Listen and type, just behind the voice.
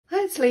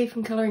it's Lee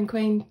from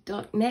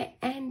coloringqueen.net,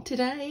 and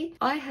today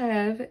I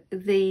have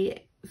the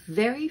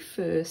very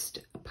first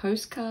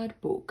postcard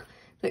book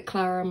that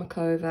Klara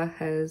Markova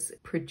has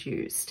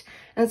produced,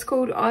 and it's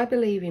called I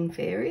Believe in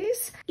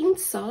Fairies.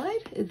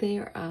 Inside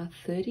there are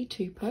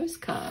 32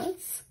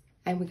 postcards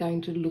and we're going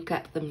to look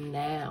at them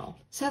now.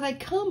 So they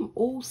come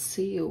all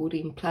sealed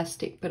in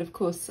plastic, but of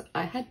course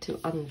I had to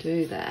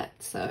undo that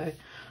so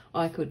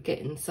I could get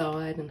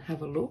inside and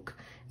have a look.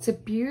 It's a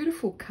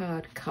beautiful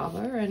card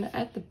cover, and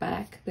at the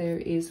back there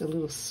is a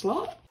little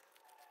slot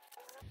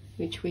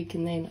which we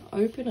can then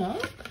open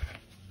up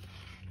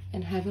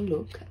and have a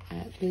look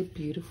at the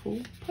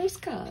beautiful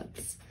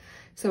postcards.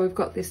 So we've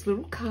got this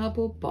little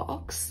cardboard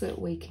box that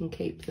we can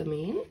keep them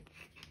in,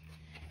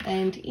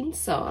 and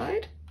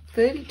inside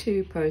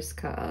 32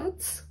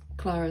 postcards.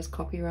 Klara's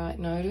copyright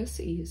notice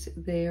is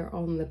there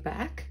on the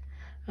back.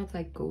 Aren't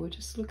they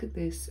gorgeous? Look at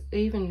this,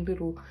 even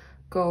little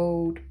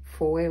gold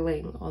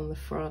foiling on the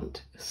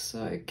front,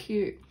 so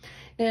cute.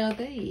 Now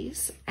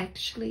these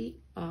actually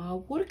are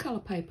watercolor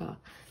paper,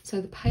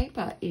 so the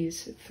paper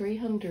is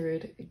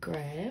 300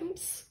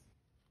 grams,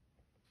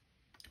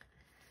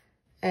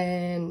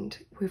 and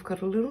we've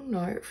got a little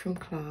note from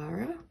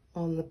Klara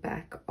on the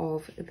back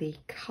of the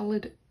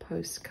coloured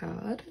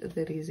postcard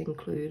that is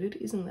included.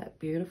 Isn't that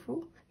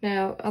beautiful?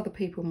 Now other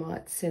people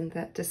might send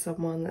that to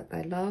someone that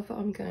they love.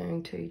 I'm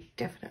going to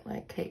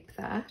definitely keep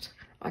that.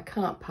 I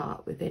can't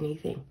part with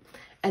anything.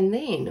 And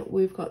then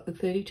we've got the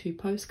 32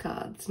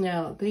 postcards.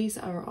 Now these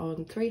are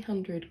on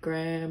 300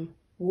 gram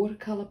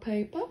watercolor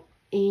paper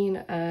in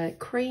a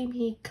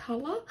creamy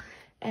color,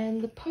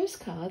 and the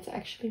postcards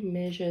actually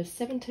measure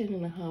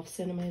 17.5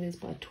 centimeters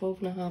by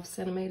 12.5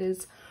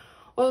 centimeters,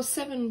 or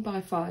 7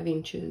 by 5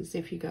 inches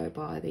if you go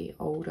by the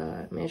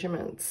older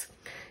measurements.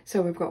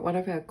 So we've got one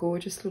of our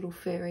gorgeous little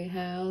fairy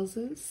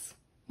houses.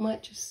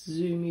 Might just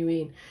zoom you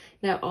in.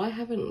 Now I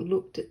haven't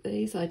looked at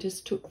these, I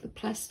just took the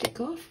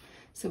plastic off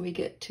so we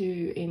get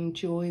to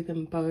enjoy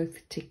them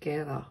both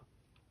together.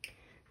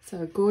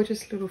 So a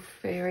gorgeous little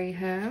fairy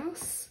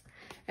house,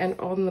 and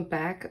on the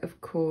back of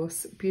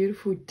course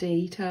beautiful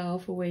detail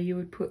for where you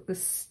would put the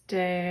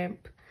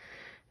stamp.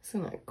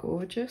 Isn't that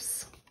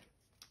gorgeous?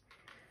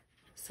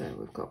 So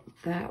we've got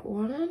that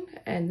one,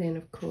 and then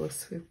of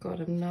course we've got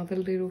another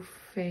little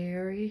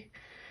fairy.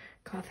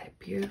 God, they're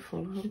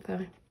beautiful, aren't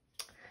they?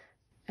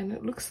 And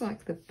it looks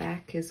like the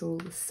back is all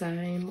the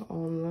same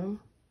on them.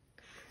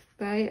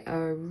 They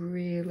are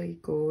really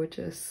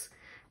gorgeous.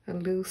 A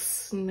little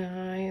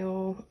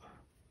snail.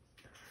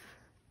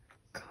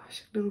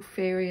 Gosh, a little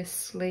fairy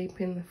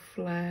asleep in the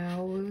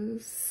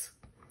flowers.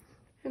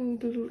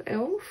 And a little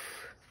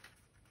elf.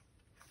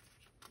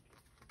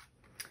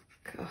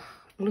 God,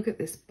 look at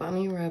this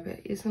bunny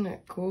rabbit. Isn't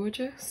it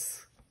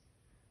gorgeous?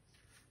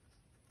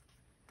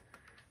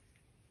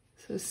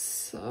 This is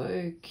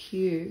so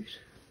cute.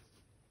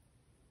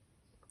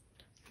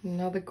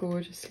 Another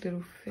gorgeous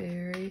little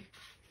fairy,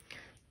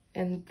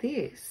 and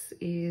this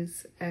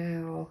is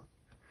our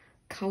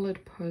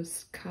coloured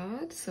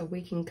postcard, so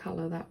we can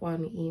colour that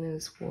one in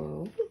as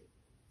well.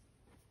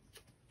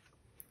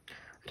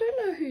 I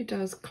don't know who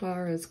does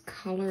Klara's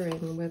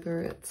colouring,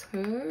 whether it's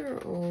her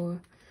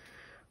or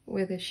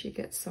whether she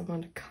gets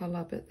someone to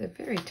colour, but they're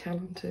very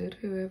talented,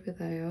 whoever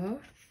they are.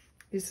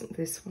 Isn't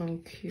this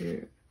one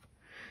cute?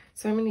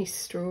 So many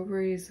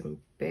strawberries and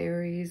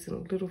berries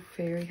and little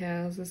fairy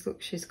houses.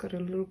 Look, she's got her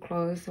little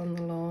clothes on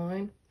the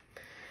line.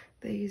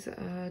 These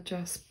are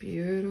just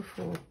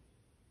beautiful.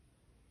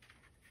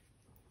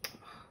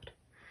 Oh,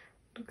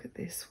 look at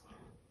this one.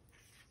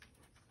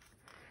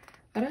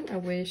 I don't know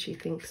where she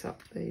thinks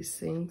up these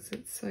things.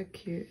 It's so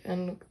cute.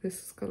 And look,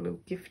 this has got a little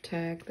gift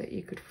tag that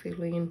you could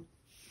fill in.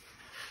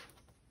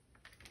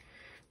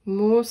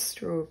 More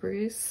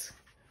strawberries.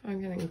 I'm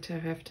going to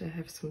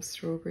have some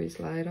strawberries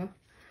later.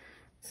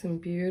 Some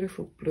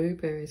beautiful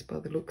blueberries by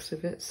the looks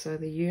of it. So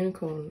the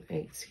unicorn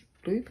eats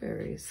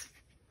blueberries.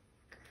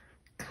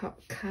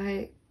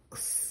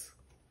 Cupcakes.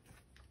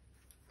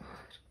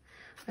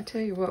 I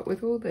tell you what,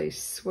 with all these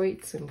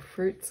sweets and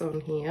fruits on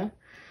here,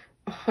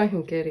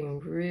 I'm getting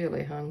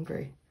really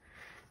hungry.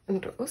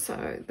 And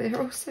also, they're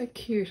all so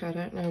cute. I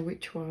don't know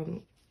which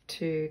one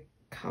to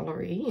colour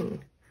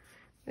in.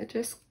 They're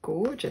just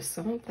gorgeous,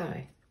 aren't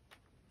they?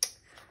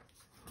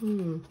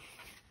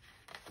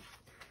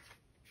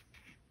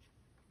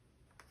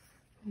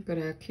 We've got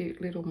our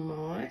cute little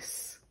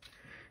mice,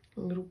 a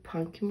little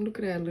pumpkin. Look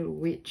at our little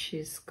witch,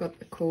 she's got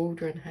the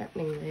cauldron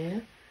happening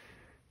there.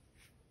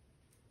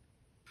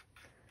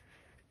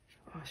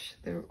 Gosh,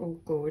 they're all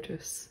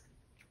gorgeous.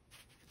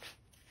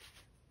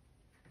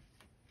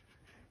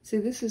 See,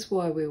 this is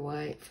why we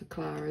wait for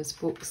Klara's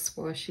books,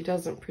 why she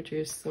doesn't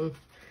produce them,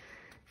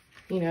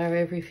 you know,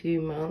 every few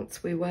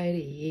months. We wait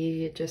a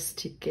year just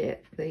to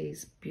get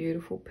these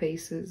beautiful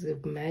pieces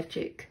of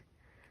magic.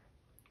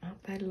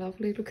 Aren't they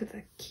lovely? Look at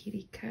the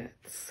kitty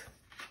cats.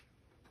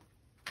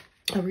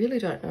 I really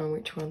don't know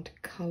which one to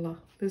colour.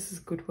 This is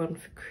a good one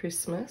for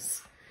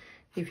Christmas.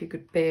 if you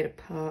could bear to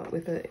part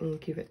with it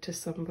and give it to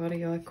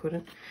somebody. I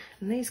couldn't.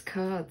 And these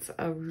cards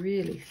are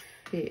really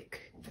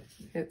thick.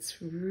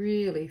 It's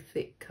really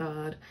thick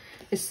card.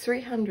 It's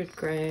 300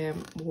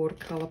 gram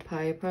watercolor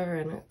paper,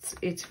 and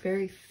it's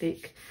very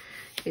thick.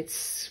 It's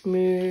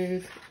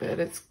smooth, but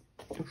it's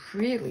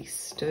really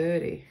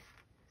sturdy.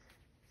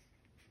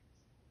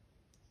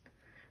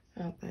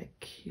 Aren't they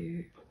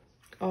cute?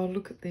 Oh,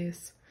 look at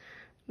this.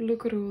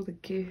 Look at all the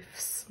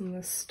gifts and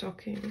the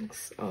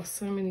stockings. Oh,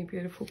 so many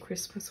beautiful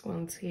Christmas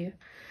ones here.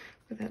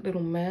 But that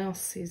little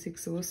mouse, he's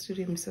exhausted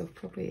himself,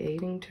 probably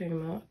eating too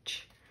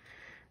much.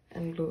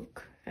 And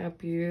look, how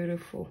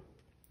beautiful.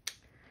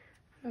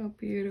 How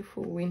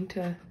beautiful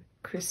winter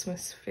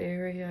Christmas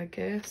fairy, I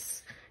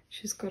guess.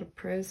 She's got a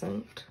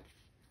present.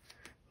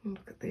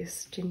 Look at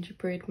this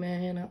gingerbread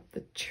man up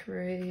the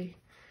tree.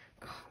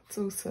 God, it's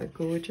all so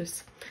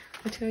gorgeous.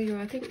 I tell you,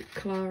 I think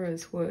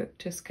Klara's work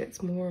just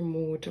gets more and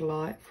more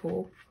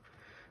delightful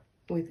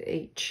with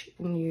each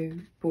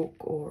new book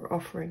or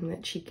offering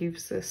that she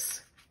gives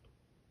us.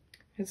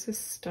 It's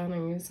just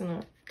stunning, isn't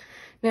it?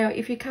 Now,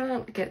 if you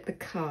can't get the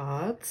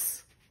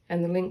cards,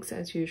 and the links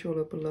as usual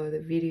are below the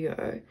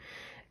video,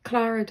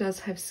 Klara does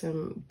have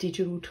some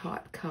digital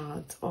type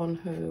cards on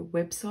her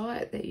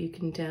website that you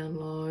can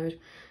download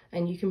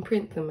and you can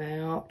print them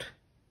out.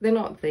 They're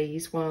not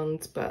these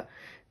ones, but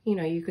you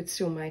know, you could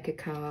still make a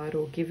card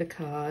or give a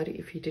card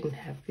if you didn't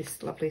have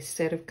this lovely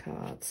set of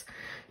cards.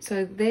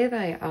 So there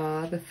they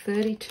are, the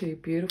 32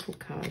 beautiful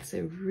cards.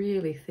 They're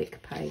really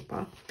thick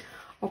paper.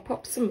 I'll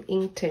pop some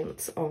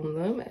Inktense on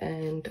them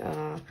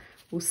and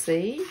we'll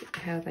see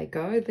how they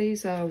go.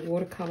 These are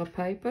watercolor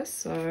paper,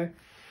 so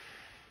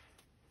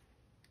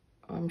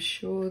I'm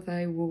sure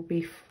they will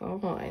be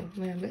fine.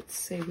 Now let's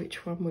see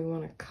which one we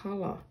want to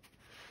colour.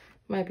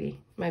 Maybe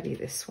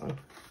this one.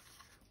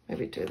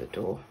 Maybe do the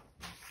door.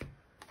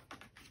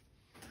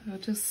 I'll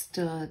just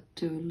do a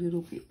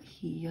little bit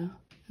here.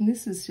 And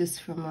this is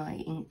just from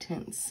my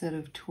Inktense set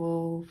of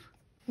 12.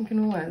 You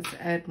can always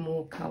add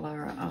more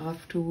colour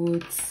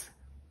afterwards.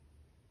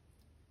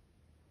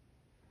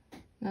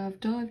 Now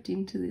I've dived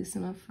into this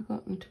and I've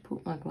forgotten to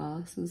put my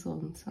glasses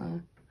on,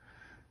 so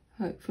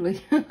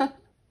hopefully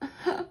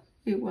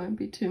it won't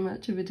be too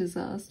much of a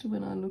disaster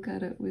when I look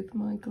at it with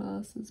my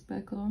glasses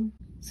back on.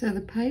 So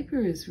the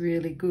paper is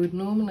really good.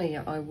 Normally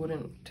I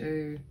wouldn't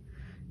do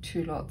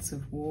 2 lots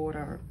of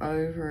water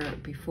over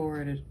it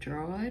before it had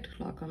dried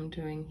like I'm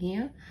doing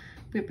here,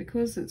 but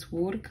because it's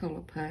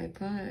watercolor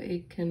paper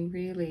it can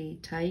really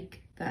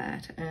take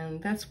that,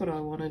 and that's what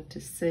I wanted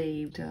to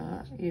see.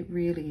 It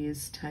really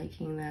is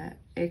taking that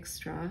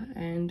extra,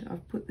 and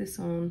I've put this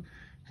on,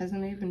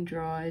 hasn't even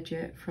dried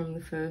yet from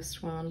the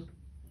first one,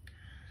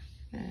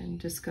 and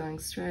just going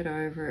straight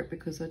over it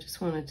because I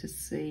just wanted to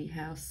see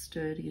how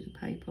sturdy the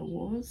paper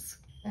was.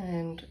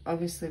 And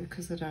obviously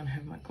because I don't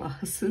have my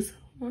glasses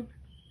on,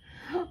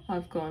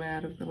 I've gone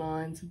out of the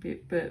lines a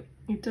bit, but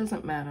it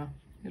doesn't matter.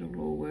 It'll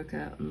all work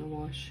out in the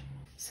wash.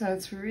 So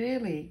it's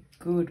really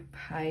good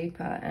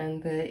paper,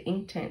 and the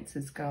Inktense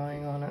is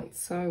going on it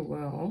so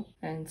well.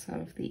 And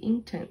so if the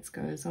Inktense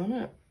goes on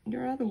it,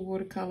 your other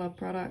watercolor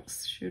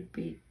products should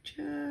be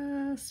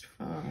just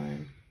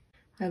fine.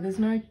 Now there's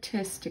no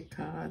tester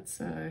card,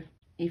 so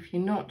if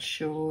you're not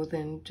sure,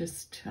 then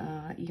just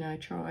you know,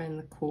 try in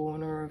the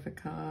corner of a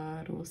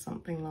card or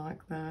something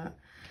like that,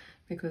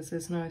 because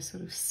there's no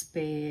sort of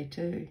spare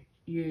to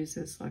use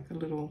as like a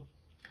little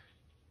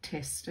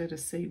tester to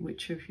see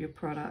which of your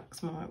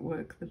products might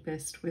work the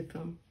best with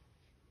them.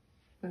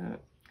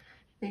 But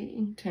the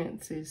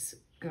Inktense is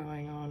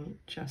going on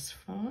just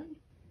fine.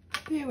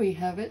 There we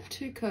have it,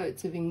 2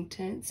 coats of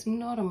Inktense,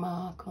 not a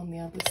mark on the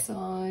other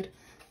side.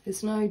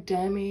 There's no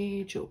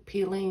damage or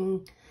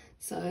peeling,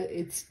 so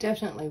it's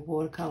definitely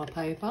watercolor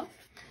paper.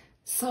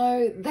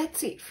 So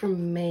that's it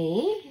from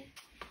me.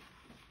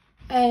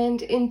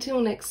 And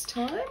until next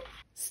time,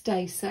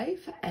 stay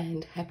safe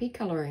and happy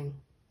colouring.